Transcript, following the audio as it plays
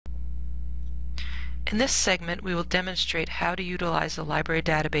In this segment, we will demonstrate how to utilize the library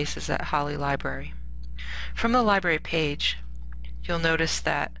databases at Holly Library. From the library page, you'll notice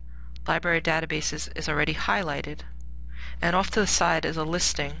that Library Databases is already highlighted, and off to the side is a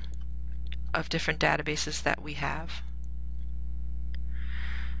listing of different databases that we have.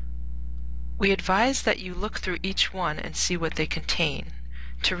 We advise that you look through each one and see what they contain.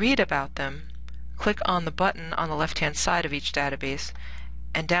 To read about them, click on the button on the left-hand side of each database,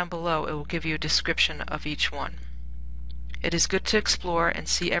 and down below it will give you a description of each one. It is good to explore and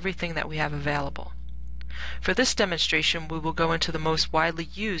see everything that we have available. For this demonstration, we will go into the most widely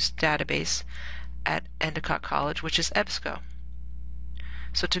used database at Endicott College, which is EBSCO.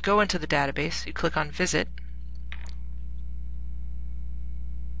 So to go into the database, you click on Visit,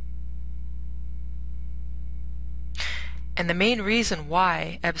 and the main reason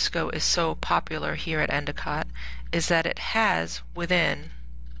why EBSCO is so popular here at Endicott is that it has within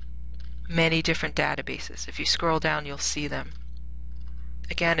many different databases. If you scroll down, you'll see them.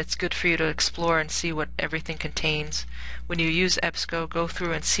 Again, it's good for you to explore and see what everything contains. When you use EBSCO, go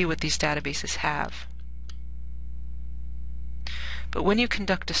through and see what these databases have. But when you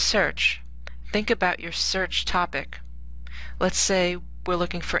conduct a search, think about your search topic. Let's say we're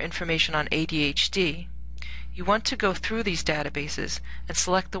looking for information on ADHD. You want to go through these databases and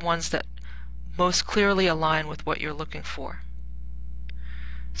select the ones that most clearly align with what you're looking for.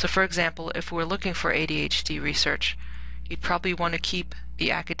 So for example, if we're looking for ADHD research, you'd probably want to keep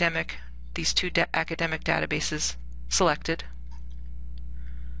these two academic databases selected.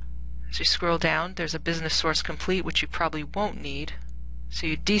 As you scroll down, there's a Business Source Complete, which you probably won't need, so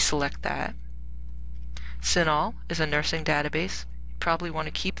you deselect that. CINAHL is a nursing database. You probably want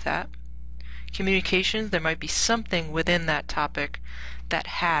to keep that. Communications, there might be something within that topic that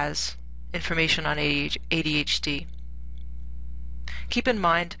has information on ADHD. Keep in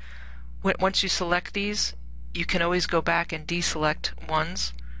mind, once you select these, you can always go back and deselect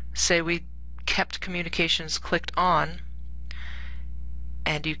ones. Say we kept communications clicked on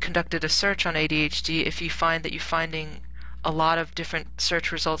and you conducted a search on ADHD. If you find that you're finding a lot of different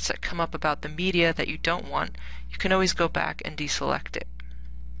search results that come up about the media that you don't want, you can always go back and deselect it.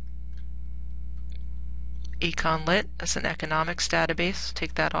 EconLit is an economics database.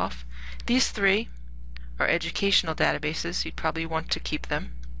 Take that off. These three are educational databases. You'd probably want to keep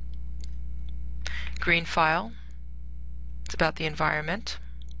them. GreenFile, it's about the environment,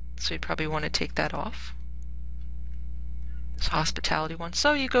 so you probably want to take that off. It's a hospitality one,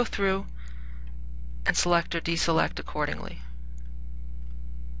 so you go through and select or deselect accordingly.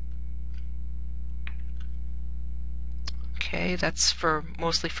 Okay, that's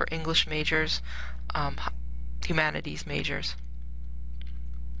mostly for English majors, humanities majors.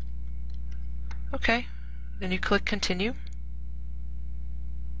 Okay, then you click Continue.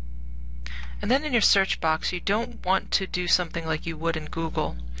 And then in your search box, you don't want to do something like you would in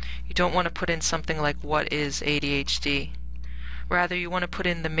Google. You don't want to put in something like what is ADHD. Rather, you want to put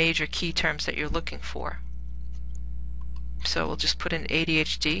in the major key terms that you're looking for. So we'll just put in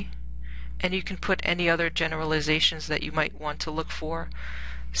ADHD, and you can put any other generalizations that you might want to look for.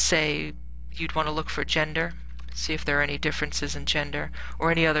 Say you'd want to look for gender, see if there are any differences in gender, or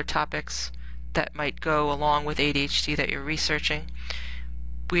any other topics that might go along with ADHD that you're researching.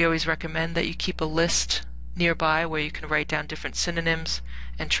 We always recommend that you keep a list nearby where you can write down different synonyms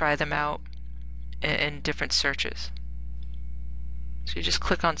and try them out in different searches. So you just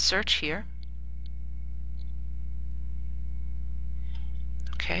click on Search here.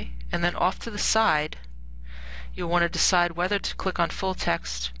 Okay, and then off to the side, you'll want to decide whether to click on Full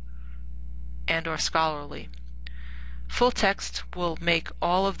Text and or Scholarly. Full Text will make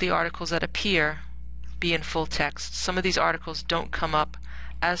all of the articles that appear be in full text. Some of these articles don't come up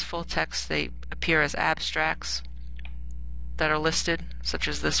as full text, they appear as abstracts that are listed, such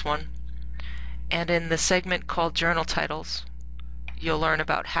as this one. And in the segment called Journal Titles, you'll learn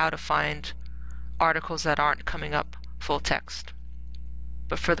about how to find articles that aren't coming up full text.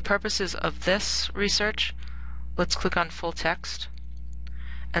 But for the purposes of this research, let's click on Full Text.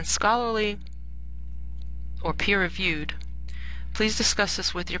 And Scholarly or peer-reviewed, please discuss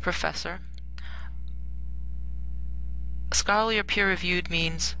this with your professor. Scholarly or peer-reviewed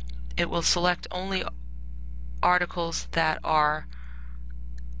means it will select only articles that are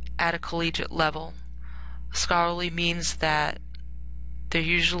at a collegiate level. Scholarly means that they're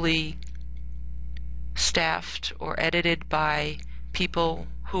usually staffed or edited by people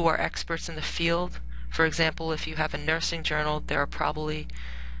who are experts in the field. For example, if you have a nursing journal, there are probably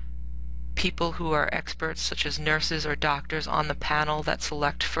people who are experts, such as nurses or doctors, on the panel that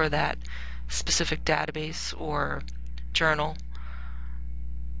select for that specific database or journal.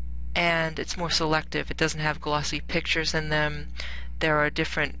 and it's more selective. It doesn't have glossy pictures in them. There are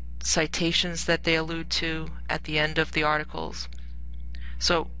different citations that they allude to at the end of the articles.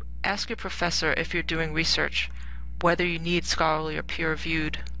 So ask your professor, if you're doing research, whether you need scholarly or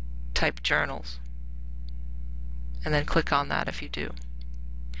peer-reviewed type journals, and then click on that if you do.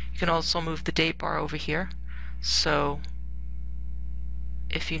 You can also move the date bar over here, so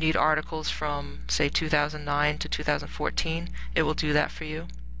if you need articles from, say, 2009 to 2014, it will do that for you.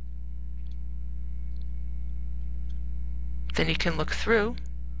 Then you can look through.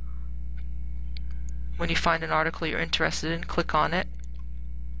 When you find an article you're interested in, click on it.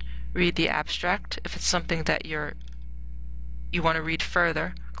 Read the abstract. If it's something that you want to read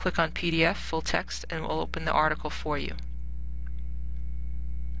further, click on PDF, full text, and it will open the article for you.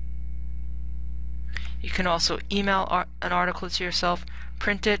 You can also email an article to yourself,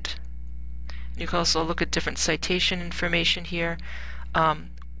 print it. You can also look at different citation information here.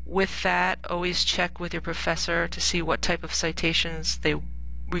 With that, always check with your professor to see what type of citations they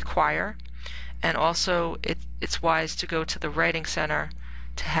require. And also, it's wise to go to the Writing Center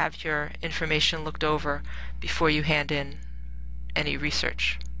to have your information looked over before you hand in any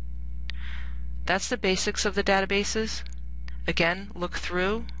research. That's the basics of the databases. Again, look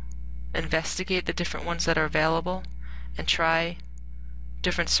through, investigate the different ones that are available, and try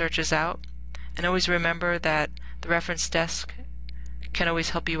different searches out. And always remember that the reference desk can always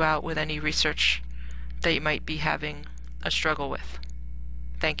help you out with any research that you might be having a struggle with.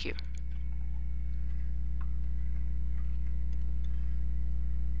 Thank you.